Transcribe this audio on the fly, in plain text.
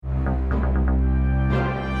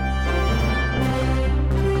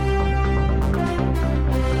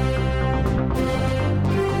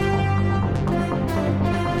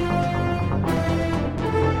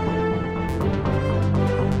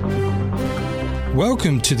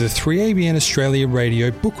Welcome to the 3ABN Australia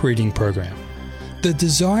radio book reading program. The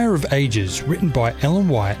Desire of Ages, written by Ellen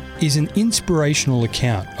White, is an inspirational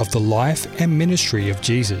account of the life and ministry of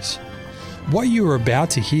Jesus. What you are about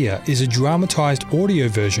to hear is a dramatised audio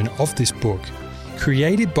version of this book,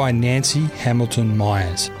 created by Nancy Hamilton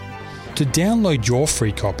Myers. To download your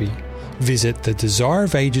free copy, visit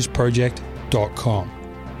thedesireofagesproject.com.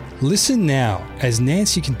 Listen now as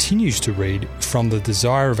Nancy continues to read from The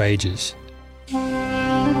Desire of Ages.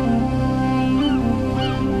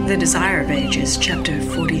 The Desire of Ages, Chapter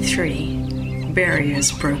 43,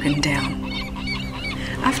 Barriers Broken Down.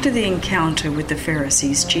 After the encounter with the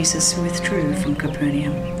Pharisees, Jesus withdrew from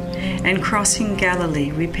Capernaum, and crossing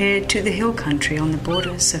Galilee, repaired to the hill country on the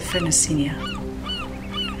borders of Phoenicia.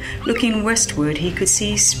 Looking westward, he could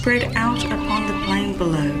see spread out upon the plain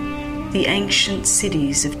below the ancient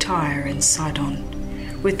cities of Tyre and Sidon,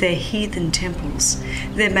 with their heathen temples,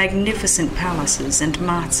 their magnificent palaces and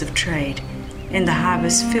marts of trade, and the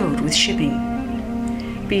harbours filled with shipping.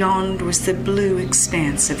 Beyond was the blue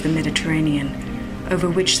expanse of the Mediterranean, over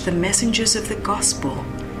which the messengers of the gospel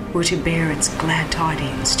were to bear its glad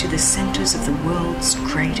tidings to the centres of the world's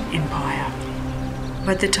great empire.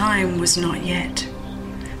 But the time was not yet.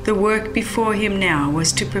 The work before him now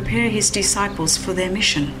was to prepare his disciples for their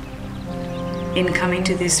mission. In coming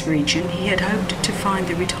to this region, he had hoped to find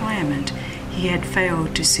the retirement he had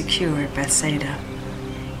failed to secure at Bethsaida.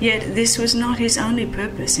 Yet this was not his only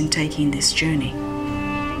purpose in taking this journey.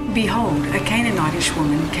 Behold, a Canaanitish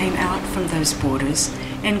woman came out from those borders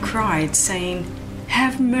and cried, saying,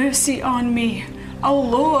 "Have mercy on me, O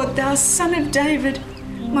Lord, thou Son of David.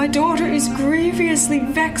 My daughter is grievously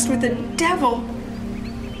vexed with a devil."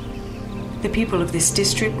 The people of this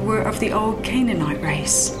district were of the old Canaanite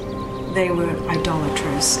race. They were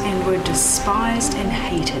idolaters and were despised and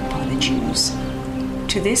hated by the Jews.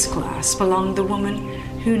 To this class belonged the woman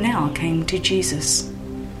who now came to Jesus.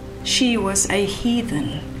 She was a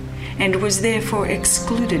heathen and was therefore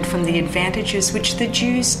excluded from the advantages which the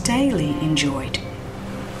Jews daily enjoyed.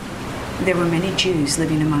 There were many Jews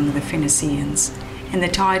living among the Phoenicians, and the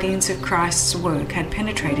tidings of Christ's work had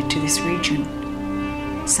penetrated to this region.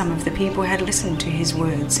 Some of the people had listened to his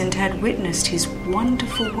words and had witnessed his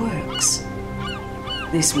wonderful works.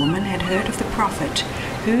 This woman had heard of the prophet,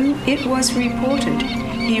 who, it was reported,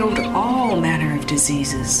 healed all manner of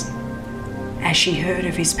diseases. As she heard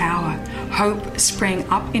of his power, hope sprang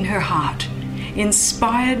up in her heart.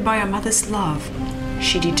 Inspired by a mother's love,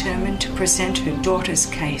 she determined to present her daughter's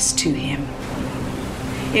case to him.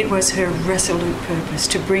 It was her resolute purpose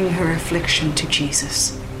to bring her affliction to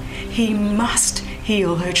Jesus. He must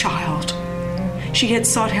heal her child. She had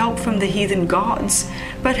sought help from the heathen gods,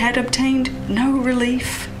 but had obtained no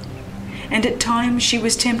relief. And at times she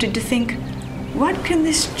was tempted to think, "What can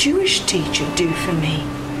this Jewish teacher do for me?"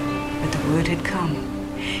 But the word had come.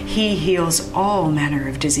 He heals all manner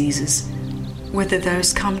of diseases, whether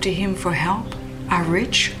those come to him for help are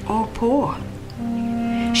rich or poor.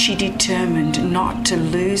 She determined not to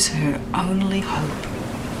lose her only hope.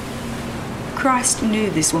 Christ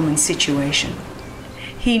knew this woman's situation.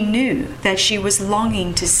 He knew that she was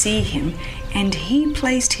longing to see him, and he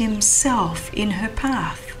placed himself in her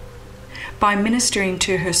path. By ministering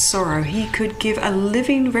to her sorrow, he could give a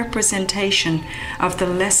living representation of the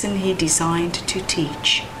lesson he designed to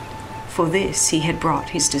teach. For this he had brought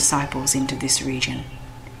his disciples into this region.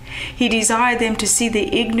 He desired them to see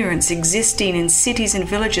the ignorance existing in cities and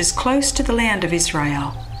villages close to the land of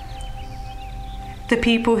Israel. The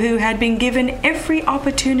people who had been given every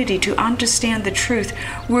opportunity to understand the truth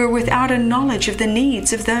were without a knowledge of the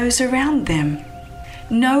needs of those around them.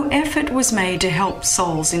 No effort was made to help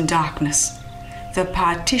souls in darkness. The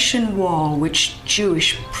partition wall which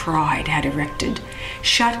Jewish pride had erected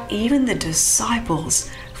shut even the disciples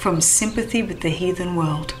from sympathy with the heathen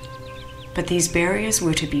world. But these barriers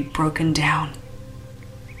were to be broken down.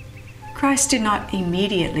 Christ did not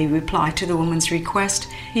immediately reply to the woman's request.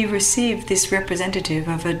 He received this representative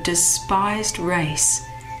of a despised race,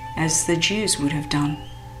 as the Jews would have done.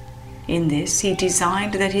 In this, he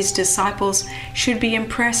designed that his disciples should be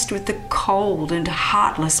impressed with the cold and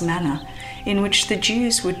heartless manner in which the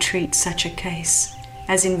Jews would treat such a case,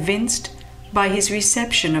 as evinced by his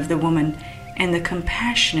reception of the woman and the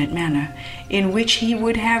compassionate manner in which he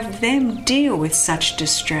would have them deal with such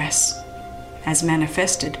distress, as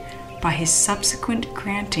manifested by his subsequent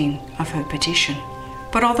granting of her petition.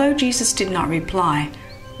 But although Jesus did not reply,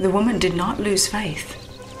 the woman did not lose faith.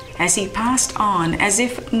 As he passed on, as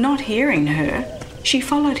if not hearing her, she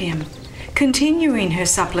followed him, continuing her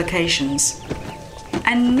supplications.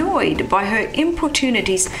 Annoyed by her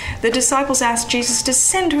importunities, the disciples asked Jesus to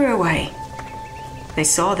send her away. They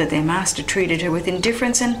saw that their master treated her with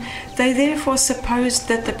indifference, and they therefore supposed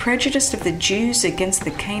that the prejudice of the Jews against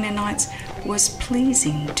the Canaanites was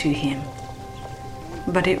pleasing to him.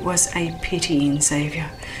 But it was a pitying Saviour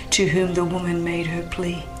to whom the woman made her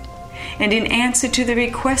plea. And in answer to the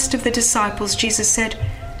request of the disciples, Jesus said,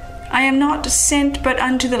 "I am not sent but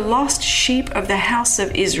unto the lost sheep of the house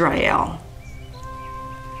of Israel."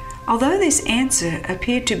 Although this answer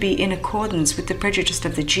appeared to be in accordance with the prejudice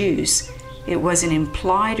of the Jews, it was an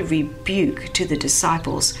implied rebuke to the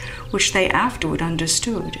disciples, which they afterward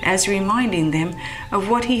understood as reminding them of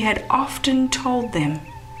what he had often told them,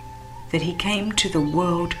 that he came to the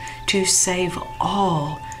world to save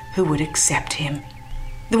all who would accept him.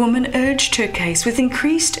 The woman urged her case with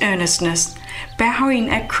increased earnestness, bowing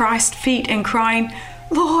at Christ's feet and crying,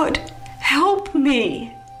 "Lord, help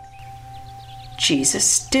me." Jesus,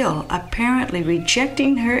 still apparently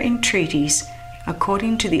rejecting her entreaties,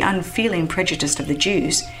 according to the unfeeling prejudice of the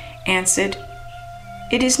Jews, answered,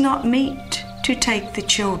 "It is not meet to take the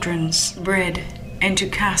children's bread and to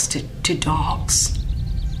cast it to dogs."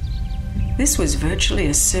 This was virtually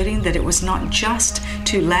asserting that it was not just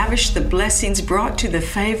to lavish the blessings brought to the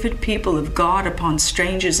favored people of God upon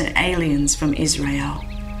strangers and aliens from Israel.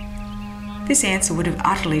 This answer would have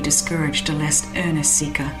utterly discouraged a less earnest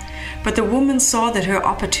seeker, but the woman saw that her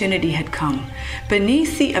opportunity had come.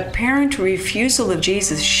 Beneath the apparent refusal of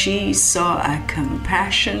Jesus, she saw a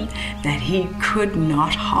compassion that he could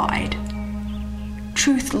not hide.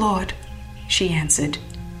 "Truth, Lord," she answered,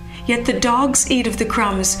 "yet the dogs eat of the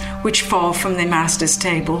crumbs which fall from their master's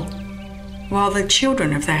table. While the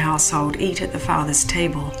children of the household eat at the Father's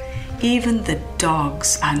table, even the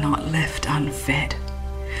dogs are not left unfed.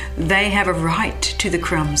 They have a right to the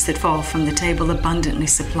crumbs that fall from the table abundantly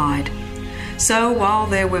supplied." So while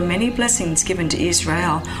there were many blessings given to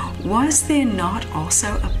Israel, was there not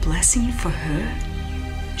also a blessing for her?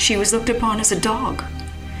 She was looked upon as a dog,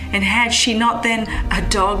 and had she not then a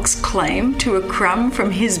dog's claim to a crumb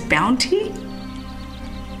from his bounty?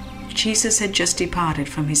 Jesus had just departed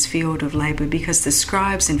from his field of labor because the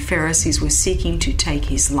scribes and Pharisees were seeking to take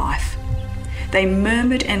his life. They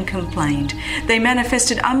murmured and complained. They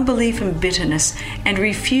manifested unbelief and bitterness and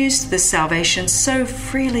refused the salvation so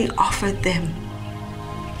freely offered them.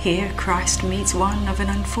 Here Christ meets one of an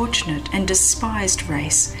unfortunate and despised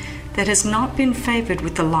race that has not been favored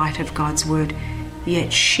with the light of God's word,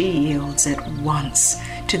 yet she yields at once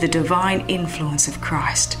to the divine influence of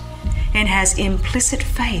Christ and has implicit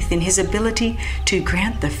faith in his ability to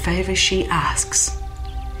grant the favor she asks.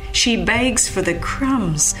 She begs for the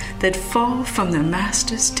crumbs that fall from the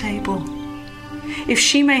master's table. If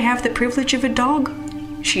she may have the privilege of a dog,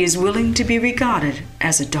 she is willing to be regarded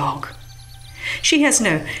as a dog. She has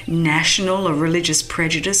no national or religious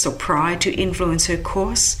prejudice or pride to influence her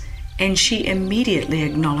course, and she immediately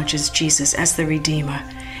acknowledges Jesus as the Redeemer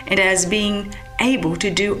and as being able to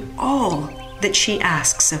do all that she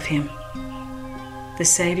asks of him. The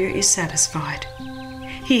Savior is satisfied.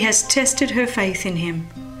 He has tested her faith in him.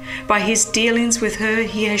 By his dealings with her,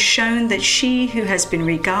 he has shown that she who has been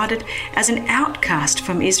regarded as an outcast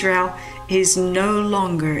from Israel is no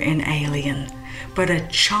longer an alien, but a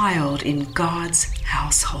child in God's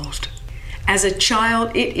household. As a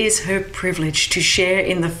child, it is her privilege to share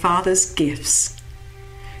in the Father's gifts.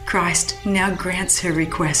 Christ now grants her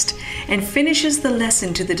request and finishes the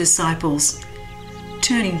lesson to the disciples.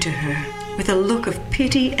 Turning to her with a look of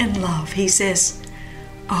pity and love, he says,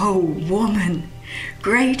 "O woman,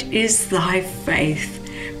 great is thy faith.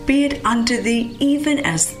 Be it unto thee even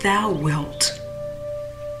as thou wilt."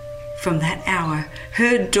 From that hour,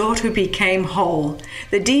 her daughter became whole.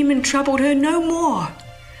 The demon troubled her no more.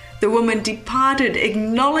 The woman departed,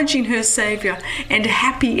 acknowledging her Savior and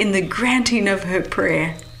happy in the granting of her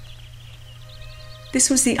prayer. This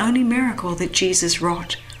was the only miracle that Jesus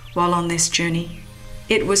wrought while on this journey.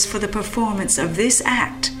 It was for the performance of this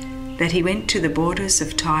act that he went to the borders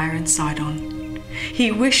of Tyre and Sidon.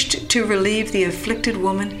 He wished to relieve the afflicted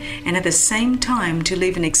woman and at the same time to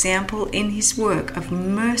leave an example in his work of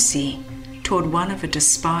mercy toward one of a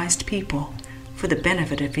despised people for the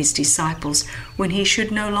benefit of his disciples when he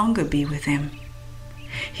should no longer be with them.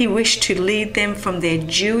 He wished to lead them from their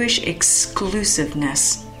Jewish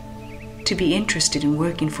exclusiveness to be interested in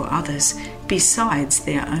working for others besides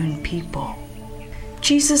their own people.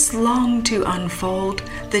 Jesus longed to unfold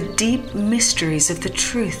the deep mysteries of the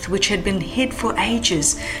truth which had been hid for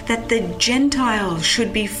ages, that the Gentiles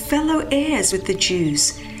should be fellow heirs with the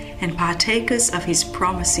Jews and partakers of his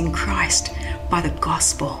promise in Christ by the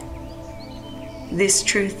gospel. This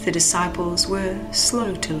truth the disciples were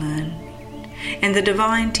slow to learn, and the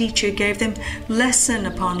divine teacher gave them lesson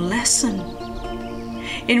upon lesson.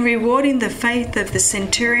 In rewarding the faith of the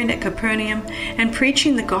centurion at Capernaum and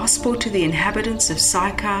preaching the gospel to the inhabitants of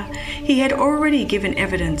Sychar, he had already given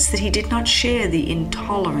evidence that he did not share the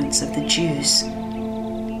intolerance of the Jews.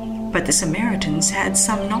 But the Samaritans had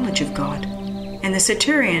some knowledge of God, and the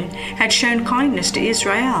centurion had shown kindness to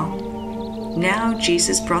Israel. Now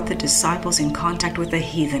Jesus brought the disciples in contact with a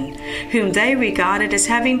heathen, whom they regarded as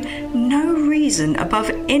having no reason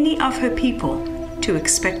above any of her people to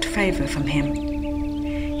expect favor from him.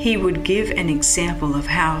 He would give an example of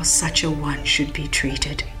how such a one should be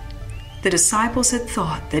treated. The disciples had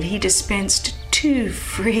thought that he dispensed too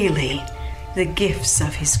freely the gifts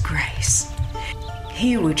of his grace.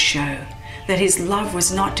 He would show that his love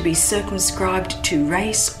was not to be circumscribed to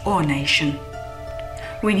race or nation.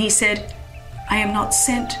 When he said, "I am not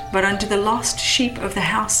sent but unto the lost sheep of the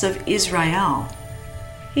house of Israel,"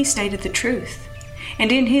 he stated the truth.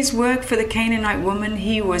 And in his work for the Canaanite woman,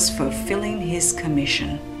 he was fulfilling his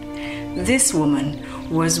commission. This woman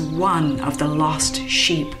was one of the lost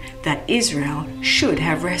sheep that Israel should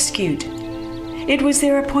have rescued. It was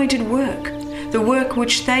their appointed work, the work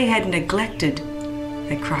which they had neglected,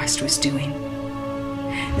 that Christ was doing.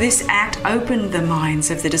 This act opened the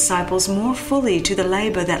minds of the disciples more fully to the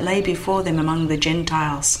labor that lay before them among the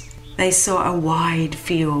Gentiles. They saw a wide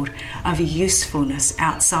field of usefulness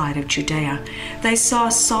outside of Judea. They saw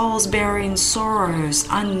souls bearing sorrows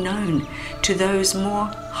unknown to those more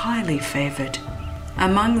highly favored.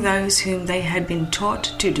 Among those whom they had been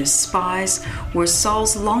taught to despise were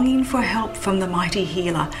souls longing for help from the mighty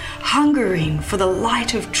healer, hungering for the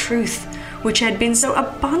light of truth which had been so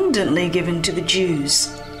abundantly given to the Jews.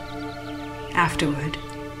 Afterward,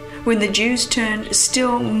 when the Jews turned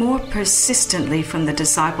still more persistently from the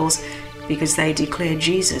disciples because they declared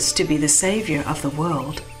Jesus to be the Savior of the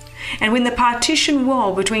world, and when the partition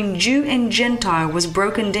wall between Jew and Gentile was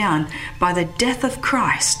broken down by the death of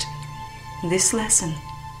Christ, this lesson,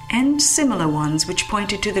 and similar ones which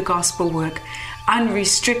pointed to the gospel work,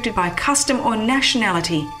 unrestricted by custom or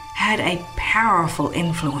nationality, had a powerful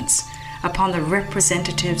influence upon the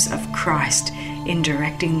representatives of Christ in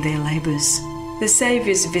directing their labors. The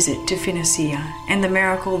Saviour's visit to Phoenicia and the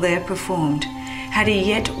miracle there performed had a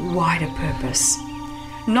yet wider purpose.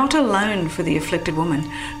 Not alone for the afflicted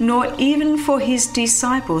woman, nor even for his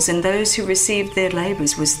disciples and those who received their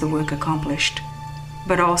labors was the work accomplished,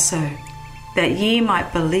 but also that ye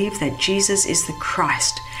might believe that Jesus is the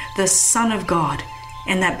Christ, the Son of God,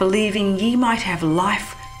 and that believing ye might have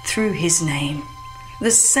life through his name. The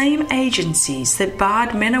same agencies that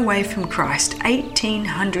barred men away from Christ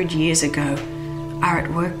 1800 years ago are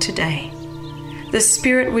at work today. The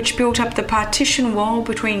spirit which built up the partition wall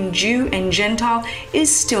between Jew and Gentile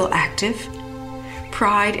is still active.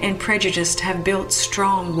 Pride and prejudice have built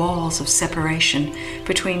strong walls of separation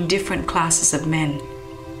between different classes of men.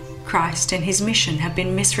 Christ and his mission have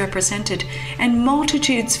been misrepresented, and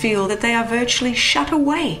multitudes feel that they are virtually shut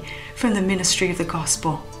away from the ministry of the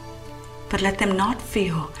gospel. But let them not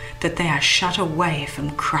feel that they are shut away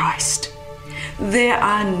from Christ. There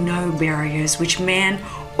are no barriers which man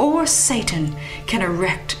or Satan can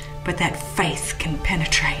erect, but that faith can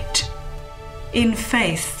penetrate. In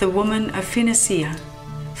faith, the woman of Phoenicia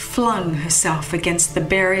flung herself against the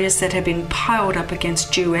barriers that had been piled up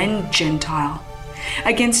against Jew and Gentile,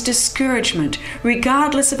 against discouragement,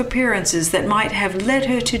 regardless of appearances that might have led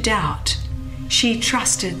her to doubt. She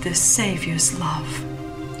trusted the Saviour's love.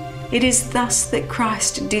 It is thus that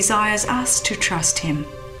Christ desires us to trust him.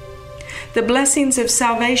 The blessings of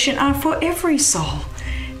salvation are for every soul.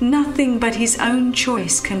 Nothing but his own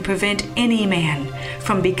choice can prevent any man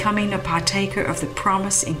from becoming a partaker of the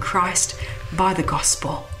promise in Christ by the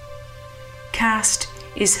gospel. Caste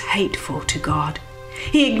is hateful to God.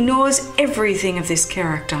 He ignores everything of this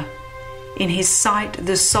character. In his sight,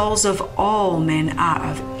 the souls of all men are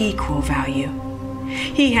of equal value.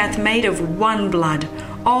 He hath made of one blood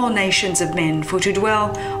all nations of men for to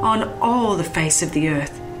dwell on all the face of the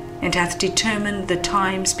earth, and hath determined the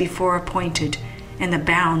times before appointed and the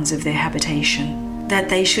bounds of their habitation, that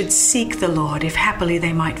they should seek the Lord, if haply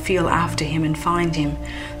they might feel after him and find him,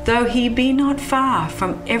 though he be not far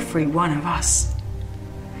from every one of us.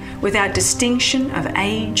 Without distinction of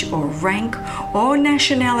age or rank or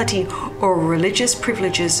nationality or religious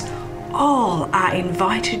privileges, all are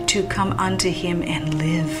invited to come unto him and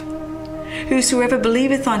live. Whosoever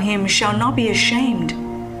believeth on him shall not be ashamed,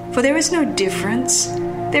 for there is no difference.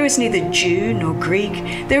 There is neither Jew nor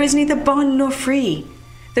Greek, there is neither bond nor free.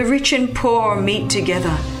 The rich and poor meet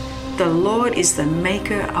together. The Lord is the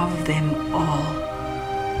maker of them all.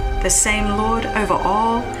 The same Lord over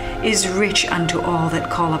all is rich unto all that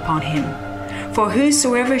call upon him. For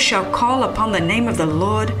whosoever shall call upon the name of the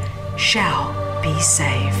Lord shall be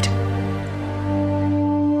saved.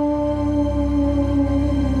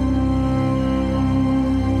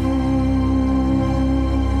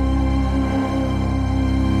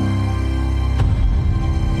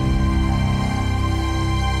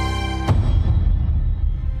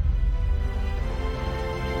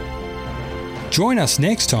 Join us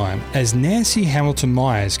next time as Nancy Hamilton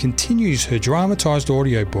Myers continues her dramatised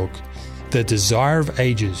audiobook, The Desire of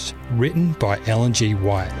Ages, written by Ellen G.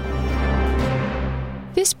 White.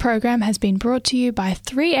 This program has been brought to you by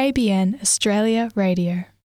 3ABN Australia Radio.